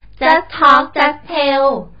Just Talk Just Tell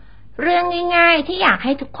เรื่องง่ายๆที่อยากใ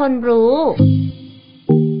ห้ทุกคนรู้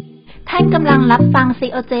ท่านกำลังรับฟัง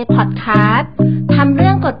COJ Podcast ทำเรื่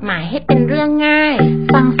องกฎหมายให้เป็นเรื่องง่าย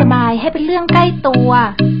ฟังสบายให้เป็นเรื่องใกล้ตัว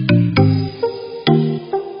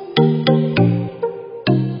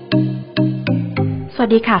สวัส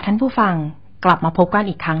ดีค่ะท่านผู้ฟังกลับมาพบกัน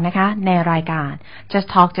อีกครั้งนะคะในรายการ Just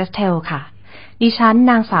Talk Just Tell ค่ะดิฉัน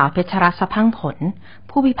นางสาวเพชรรัตน์ สะพั่งผล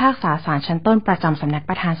ผู้พิพากษาศาลชั้นต้นประจำสำนัก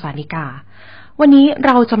ประธานศาลฎีกาวันนี้เ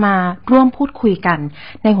ราจะมาร่วมพูดคุยกัน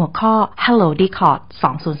ในหัวข้อ Hello D-Court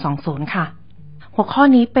 2020 ค่ะหัวข้อ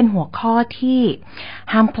นี้เป็นหัวข้อที่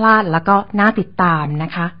ห้ามพลาดแล้วก็น่าติดตามน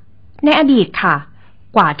ะคะในอดีตค่ะ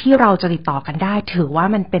กว่าที่เราจะติดต่อกันได้ถือว่า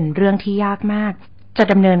มันเป็นเรื่องที่ยากมากจะ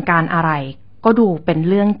ดำเนินการอะไรก็ดูเป็น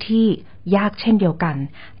เรื่องที่ยากเช่นเดียวกัน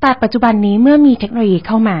แต่ปัจจุบันนี้เมื่อมีเทคโนโลยีเ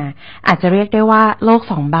ข้ามาอาจจะเรียกได้ว่าโลก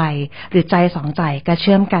2ใบหรือใจ2ใจก็เ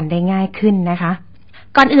ชื่อมกันได้ง่ายขึ้นนะคะ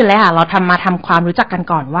ก่อนอื่นเลยค่ะเราทำความรู้จักกัน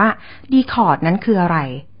ก่อนว่า D-Court นั้นคืออะไร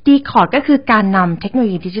D-Court ก็คือการนำเทคโนโล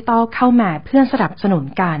ยีดิจิทัลเข้ามาเพื่อสนับสนุน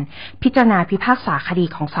การพิจารณาพิพากษาคดี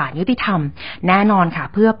ของศาลยุติธรรมแน่นอนค่ะ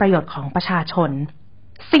เพื่อประโยชน์ของประชาชน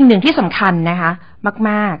สิ่งหนึ่งที่สำคัญนะคะ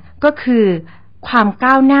มากๆก็คือความ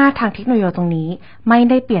ก้าวหน้าทางเทคโนโลยีตรงนี้ไม่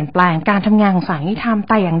ได้เปลี่ยนแปลงการทำงานของศาลยุติธรรม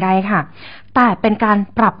แต่อย่างใดค่ะแต่เป็นการ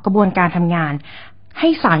ปรับกระบวนการทำงานให้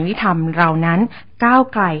ศาลยุติธรรมเรานั้นก้าว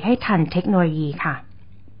ไกลให้ทันเทคโนโลยีค่ะ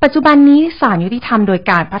ปัจจุบันนี้ศาลยุติธรรมโดย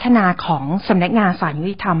การพัฒนาของสำนักงานศาลยุ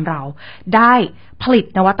ติธรรมเราได้ผลิต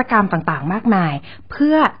นวัตกรรมต่างๆมากมายเ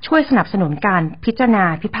พื่อช่วยสนับสนุนการพิจารณา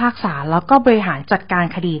พิพากษาแล้วก็บริหารจัดการ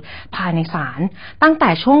คดีภายในศาลตั้งแต่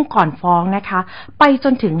ช่วงก่อนฟ้องนะคะไปจ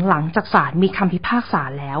นถึงหลังจากศาลมีคำพิพากษา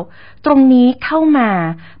แล้วตรงนี้เข้ามา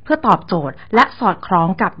เพื่อตอบโจทย์และสอดคล้อง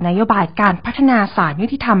กับนโยบายการพัฒนาศาลยุ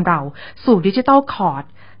ติธรรมเราสู่ดิจิทัลคอร์ท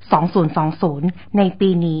 2020 ใน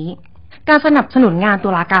ปีนี้การสนับสนุนงานตุ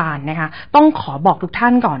ลาการนะคะต้องขอบอกทุกท่า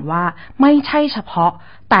นก่อนว่าไม่ใช่เฉพาะ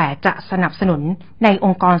แต่จะสนับสนุนในอ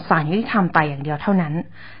งค์กรศาลยุติธรรมแต่อย่างเดียวเท่านั้น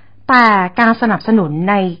แต่การสนับสนุน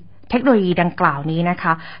ในเทคโนโลยีดังกล่าวนี้นะค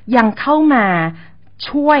ะยังเข้ามา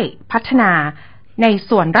ช่วยพัฒนาใน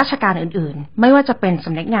ส่วนราชการอื่นๆไม่ว่าจะเป็นส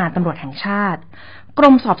ำนักงานตำรวจแห่งชาติกร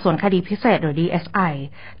มสอบสวนคดีพิเศษหรือ DSI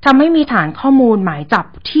ทำให้มีฐานข้อมูลหมายจับ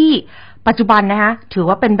ที่ปัจจุบันนะคะถือ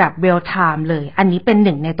ว่าเป็นแบบ real time เลยอันนี้เป็นห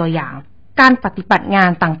นึ่งในตัวอย่างการปฏิบัติงา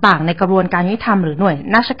นต่างๆในกระบวนการยุติธรรมหรือหน่วย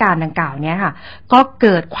ราชการดังกล่าวนี้ค่ะก็เ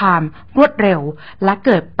กิดความรวดเร็วและเ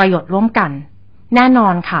กิดประโยชน์ร่วมกันแน่นอ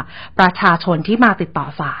นค่ะประชาชนที่มาติดต่อ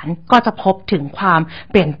ศาลก็จะพบถึงความ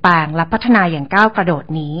เปลี่ยนแปลงและพัฒนาอย่างก้าวกระโดด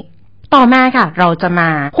นี้ต่อมาค่ะเราจะมา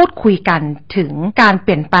พูดคุยกันถึงการเป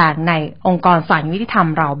ลี่ยนแปลงในองค์กรศาลยุติธรรม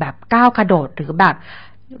เราแบบก้าวกระโดดหรือแบบ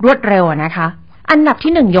รวดเร็วนะคะอันดับ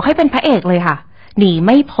ที่1ยกให้เป็นพระเอกเลยค่ะหนีไ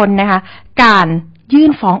ม่พ้นนะคะการยื่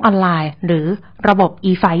นฟ้องออนไลน์หรือระบบ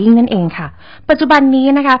e-filing นั่นเองค่ะปัจจุบันนี้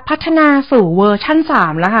นะคะพัฒนาสู่เวอร์ชั่น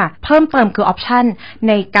3แล้วค่ะเพิ่มเติมคือออปชัน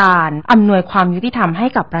ในการอำนวยความยุติธรรมให้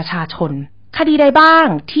กับประชาชนคดีใดบ้าง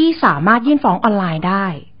ที่สามารถยื่นฟ้องออนไลน์ได้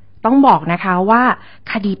ต้องบอกนะคะว่า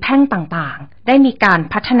คดีแพ่งต่างๆได้มีการ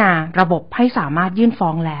พัฒนาระบบให้สามารถยื่นฟ้อ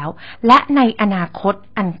งแล้วและในอนาคต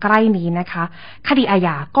อันใกล้นี้นะคะคดีอาญ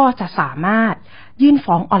าก็จะสามารถยื่น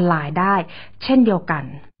ฟ้องออนไลน์ได้เช่นเดียวกัน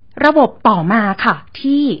ระบบต่อมาค่ะ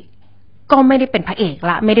ที่ก็ไม่ได้เป็นพระเอก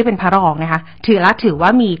ละไม่ได้เป็นพระรองนะคะถือว่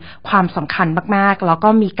ามีความสำคัญมากๆแล้วก็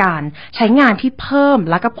มีการใช้งานที่เพิ่ม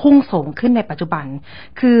แล้วก็พุ่งสูงขึ้นในปัจจุบัน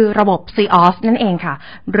คือระบบ COS นั่นเองค่ะ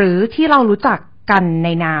หรือที่เรารู้จักกันใน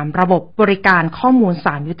นามระบบบริการข้อมูลศ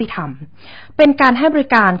าลยุติธรรมเป็นการให้บริ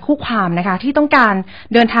การคู่ความนะคะที่ต้องการ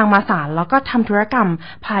เดินทางมาศาลแล้วก็ทำธุรกรรม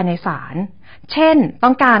ภายในศาลเช่นต้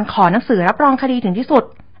องการขอหนังสือรับรองคดีถึงที่สุด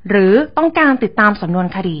หรือต้องการติดตามสำนวน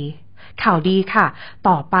คดีข่าวดีค่ะ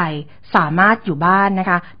ต่อไปสามารถอยู่บ้านนะ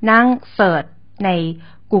คะนั่งเสิร์ชใน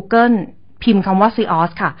Google พิมพ์คำว่า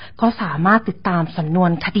COS ค่ะก็สามารถติดตามสำนว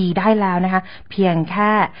นคดีได้แล้วนะคะเพียงแ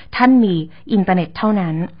ค่ท่านมีอินเทอร์เน็ตเท่า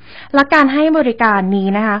นั้นและการให้บริการนี้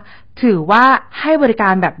นะคะถือว่าให้บริกา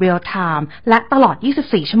รแบบ real time และตลอด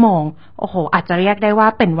24ชั่วโมงโอ้โหอาจจะเรียกได้ว่า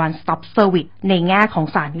เป็น one stop service ในแง่ของ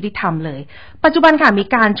ศาลยุติธรรมเลยปัจจุบันค่ะมี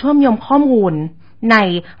การเชื่อมโยงข้อมูลใน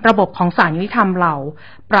ระบบของศาลยุติธรรมเรา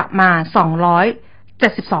ประมาณ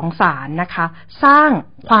272ศาลนะคะสร้าง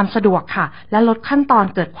ความสะดวกค่ะและลดขั้นตอน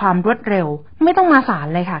เกิดความรวดเร็วไม่ต้องมาศาล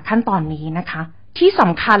เลยค่ะขั้นตอนนี้นะคะที่ส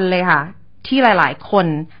ำคัญเลยค่ะที่หลายๆคน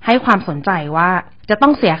ให้ความสนใจว่าจะต้อ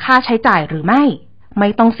งเสียค่าใช้จ่ายหรือไม่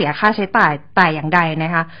ต้องเสียค่าใช้จ่ายแต่อย่างใดน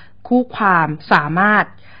ะคะคู่ความสามารถ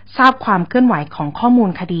ทราบความเคลื่อนไหวของข้อมูล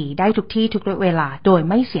คดีได้ทุกที่ทุกเวลาโดย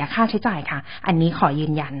ไม่เสียค่าใช้จ่ายค่ะอันนี้ขอยื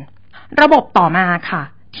นยันระบบต่อมาค่ะ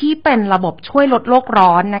ที่เป็นระบบช่วยลดโลก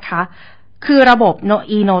ร้อนนะคะ คือระบบ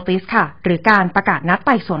e-notice ค่ะหรือการประกาศนัดไ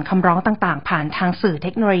ต่สวนคำร้องต่างๆผ่านทางสื่อเท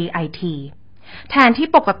คโนโลยี IT แทนที่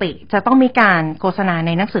ปกติจะต้องมีการโฆษณาใน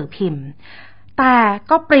หนังสือพิมพ์แต่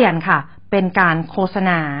ก็เปลี่ยนค่ะเป็นการโฆษ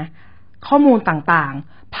ณาข้อมูลต่าง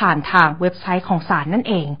ๆผ่านทางเว็บไซต์ของศาลนั่น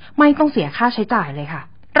เองไม่ต้องเสียค่าใช้จ่ายเลยค่ะ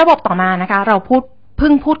ระบบต่อมานะคะเราเ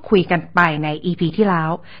พิ่งพูดคุยกันไปใน EP ที่แล้ว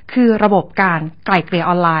คือระบบการไกล่เกลี่ย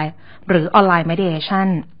ออนไลน์หรือ Online Mediation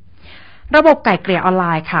ระบบไกล่เกลี่ยออนไล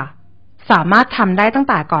น์ค่ะสามารถทำได้ตั้ง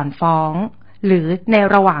แต่ก่อนฟ้องหรือใน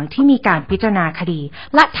ระหว่างที่มีการพิจารณาคดี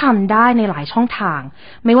และทำได้ในหลายช่องทาง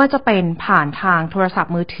ไม่ว่าจะเป็นผ่านทางโทรศัพ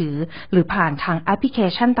ท์มือถือหรือผ่านทางแอปพลิเค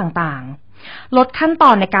ชันต่างๆลดขั้นต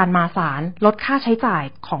อนในการมาศาลลดค่าใช้จ่าย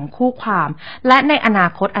ของคู่ความและในอนา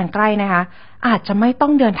คตอันใกล้นะคะอาจจะไม่ต้อ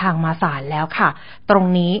งเดินทางมาศาลแล้วค่ะตรง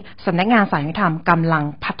นี้สำนักงานศาลยุติธรรมกำลัง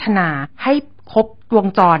พัฒนาให้ครบวง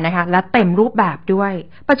จรนะคะและเต็มรูปแบบด้วย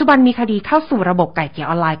ปัจจุบันมีคดีเข้าสู่ระบบไกล่เกลี่ย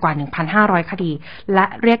ออนไลน์กว่า 1,500 คดีและ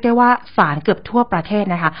เรียกได้ว่าศาลเกือบทั่วประเทศ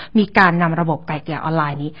นะคะมีการนำระบบไกล่เกลี่ยออนไล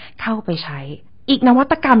น์นี้เข้าไปใช้อีกนวั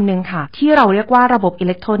ตกรรมหนึ่งค่ะที่เราเรียกว่าระบบ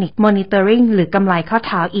Electronic Monitoring หรือกำไลข้อเ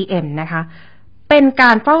ท้า EM นะคะเป็นก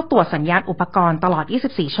ารเฝ้าตรวจสัญญาณอุปกรณ์ตลอด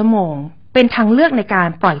 24 ชั่วโมงเป็นทางเลือกในการ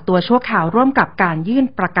ปล่อยตัวชั่วคราวร่วมกับการยื่น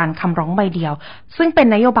ประกันคำร้องใบเดียวซึ่งเป็น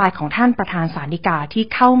นโยบายของท่านประธานศาลฎีกาที่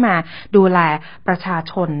เข้ามาดูแลประชา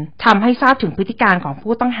ชนทำให้ทราบถึงพฤติการของ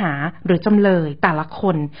ผู้ต้องหาหรือจำเลยแต่ละค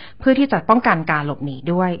นเพื่อที่จะป้องกันการหลบหนี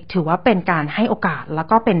ด้วยถือว่าเป็นการให้โอกาสแล้ว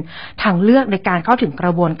ก็เป็นทางเลือกในการเข้าถึงกร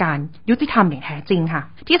ะบวนการยุติธรรมอย่างแท้จริงค่ะ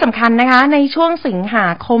ที่สำคัญนะคะในช่วงสิงหา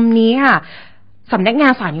คมนี้ค่ะสำนักงา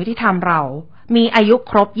นศาลยุติธรรมเรามีอายุ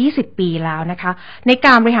ครบ20 ปีแล้วนะคะในก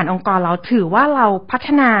ารบริหารองค์กรเราถือว่าเราพัฒ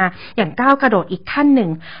นาอย่างก้าวกระโดดอีกขั้นหนึ่ง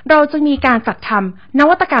เราจะมีการจัดทำน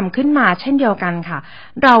วัตกรรมขึ้นมาเช่นเดียวกันค่ะ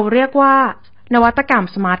เราเรียกว่านวัตกรรม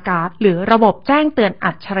Smart Card หรือระบบแจ้งเตือน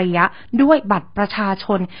อัจฉริยะด้วยบัตรประชาช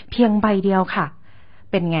นเพียงใบเดียวค่ะ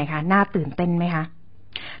เป็นไงคะน่าตื่นเต้นไหมคะ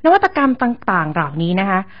นวัตกรรมต่างๆเหล่านี้นะ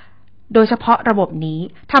คะโดยเฉพาะระบบนี้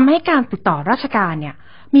ทำให้การติดต่อราชการเนี่ย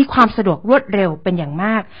มีความสะดวกรวดเร็วเป็นอย่างม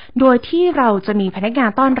ากโดยที่เราจะมีพนักงาน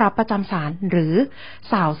ต้อนรับประจำศาลหรือ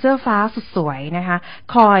สาวเสื้อฟ้าสุดสวยนะคะ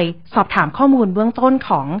คอยสอบถามข้อมูลเบื้องต้น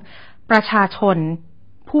ของประชาชน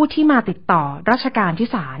ผู้ที่มาติดต่อราชการที่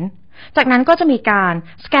ศาลจากนั้นก็จะมีการ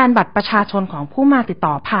สแกนบัตรประชาชนของผู้มาติด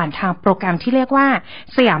ต่อผ่านทางโปรแกรมที่เรียกว่า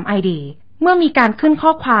สยาม ID เมื่อมีการขึ้นข้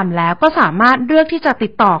อความแล้วก็สามารถเลือกที่จะติ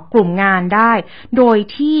ดต่อกลุ่มงานได้โดย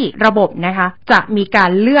ที่ระบบนะคะจะมีกา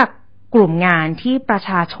รเลือกกลุ่มงานที่ประช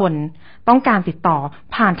าชนต้องการติดต่อ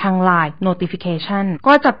ผ่านทาง LINE Notification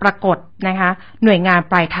ก็จะปรากฏนะคะหน่วยงาน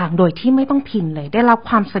ปลายทางโดยที่ไม่ต้องพิมพ์เลยได้รับ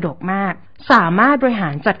ความสะดวกมากสามารถบริหา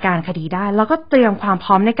รจัดการคดีได้แล้วก็เตรียมความพ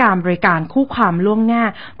ร้อมในการบริการคู่ความล่วงหน้า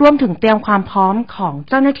รวมถึงเตรียมความพร้อมของ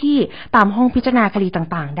เจ้าหน้าที่ตามห้องพิจารณาคดี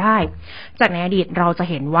ต่างๆได้จากในอดีตเราจะ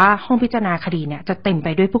เห็นว่าห้องพิจารณาคดีเนี่ยจะเต็มไป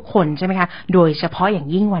ด้วยผู้คนใช่ไหมคะโดยเฉพาะอย่าง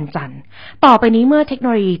ยิ่งวันจันทร์ต่อไปนี้เมื่อเทคโน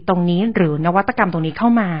โลยีตรงนี้หรือนวัตกรรมตรงนี้เข้า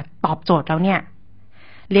มาตอบโจทย์แล้วเนี่ย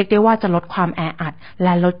เรียกได้ว่าจะลดความแออัดแล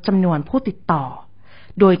ะลดจำนวนผู้ติดต่อ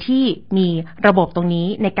โดยที่มีระบบตรงนี้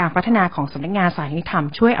ในการพัฒนาของสำนักงานศาลยุติธรรม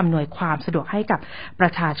ช่วยอำนวยความสะดวกให้กับปร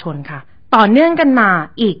ะชาชนค่ะต่อเนื่องกันมา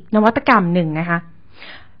อีกนวัตกรรมหนึ่งนะคะ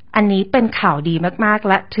อันนี้เป็นข่าวดีมากๆ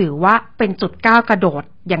และถือว่าเป็นจุดก้าวกระโดด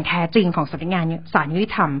อย่างแท้จริงของสำนักงานศาลยุติ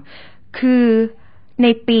ธรรมคือใน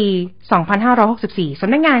ปี 2564 ส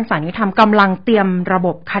ำนักงานศาลยุติธรรมกำลังเตรียมระบ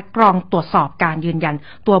บคัดกรองตรวจสอบการยืนยัน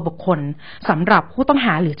ตัวบุคคลสำหรับผู้ต้องห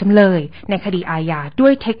าหรือจำเลยในคดีอาญาด้ว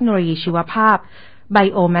ยเทคโนโลยีชีวภาพ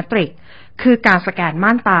Biometric คือการสแกนม่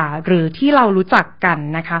านตาหรือที่เรารู้จักกัน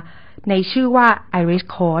นะคะในชื่อว่า Iris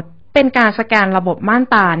Code เป็นการสแกนระบบม่าน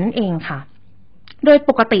ตานั่นเองค่ะโดย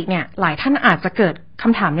ปกติเนี่ยหลายท่านอาจจะเกิดค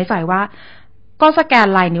ำถามในใจว่าก็สแกน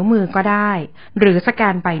ลายนิ้วมือก็ได้หรือสแก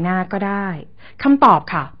นใบหน้าก็ได้คำตอบ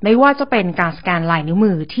ค่ะไม่ว่าจะเป็นการสแกนลายนิ้ว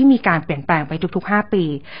มือที่มีการเปลี่ยนแปลงไปทุกๆ5 ปี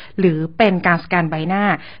หรือเป็นการสแกนใบหน้า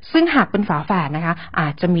ซึ่งหากเป็นฝาแฝดนะคะอา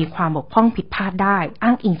จจะมีความบกพร่องผิดพลาดได้อ้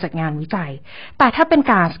างอิงจากงานวิจัยแต่ถ้าเป็น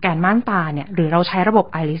การสแกนม่านตาเนี่ยหรือเราใช้ระบบ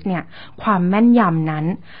Iris เนี่ยความแม่นยำนั้น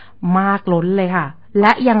มากล้นเลยค่ะแล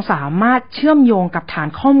ะยังสามารถเชื่อมโยงกับฐาน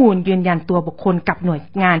ข้อมูลยืนยันตัวบุคคลกับหน่วย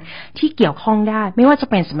งานที่เกี่ยวข้องได้ไม่ว่าจะ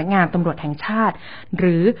เป็นสำนักงานตำรวจแห่งชาติห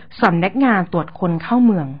รือสำนักงานตรวจคนเข้า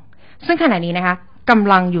เมืองซึ่งขณะนี้นะคะก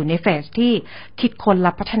ำลังอยู่ในเฟสที่คิดค้นแล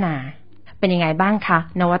ะพัฒนาเป็นยังไงบ้างคะ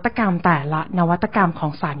นวัตกรรมแต่ละนวัตกรรมขอ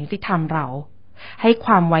งศาลยุติธรรมเราให้ค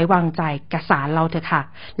วามไว้วางใจกับศาลเราเถอะค่ะ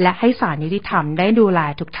และให้ศาลยุติธรรมได้ดูแล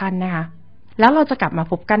ทุกท่านนะคะแล้วเราจะกลับมา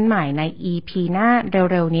พบกันใหม่ใน EP หน้า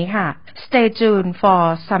เร็วๆนี้ค่ะ Stay tuned for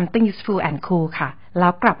something useful and cool ค่ะแล้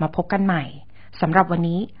วกลับมาพบกันใหม่สำหรับวัน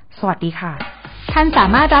นี้สวัสดีค่ะ ท่านสา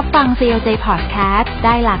มารถรับฟัง COJ Podcast ไ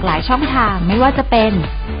ด้หลากหลายช่องทางไม่ว่าจะเป็น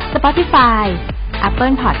Spotify,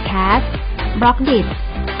 Apple Podcast, Blogdit,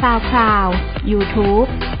 SoundCloud, YouTube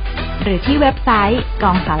หรือที่เว็บไซต์ก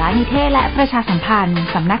องสารนิเทศและประชาสัมพันธ์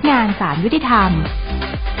สำนักงานศาลยุติธรรม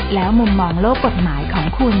แล้วมุมมองโลกกฎหมายของ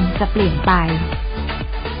คุณจะเปลี่ยนไป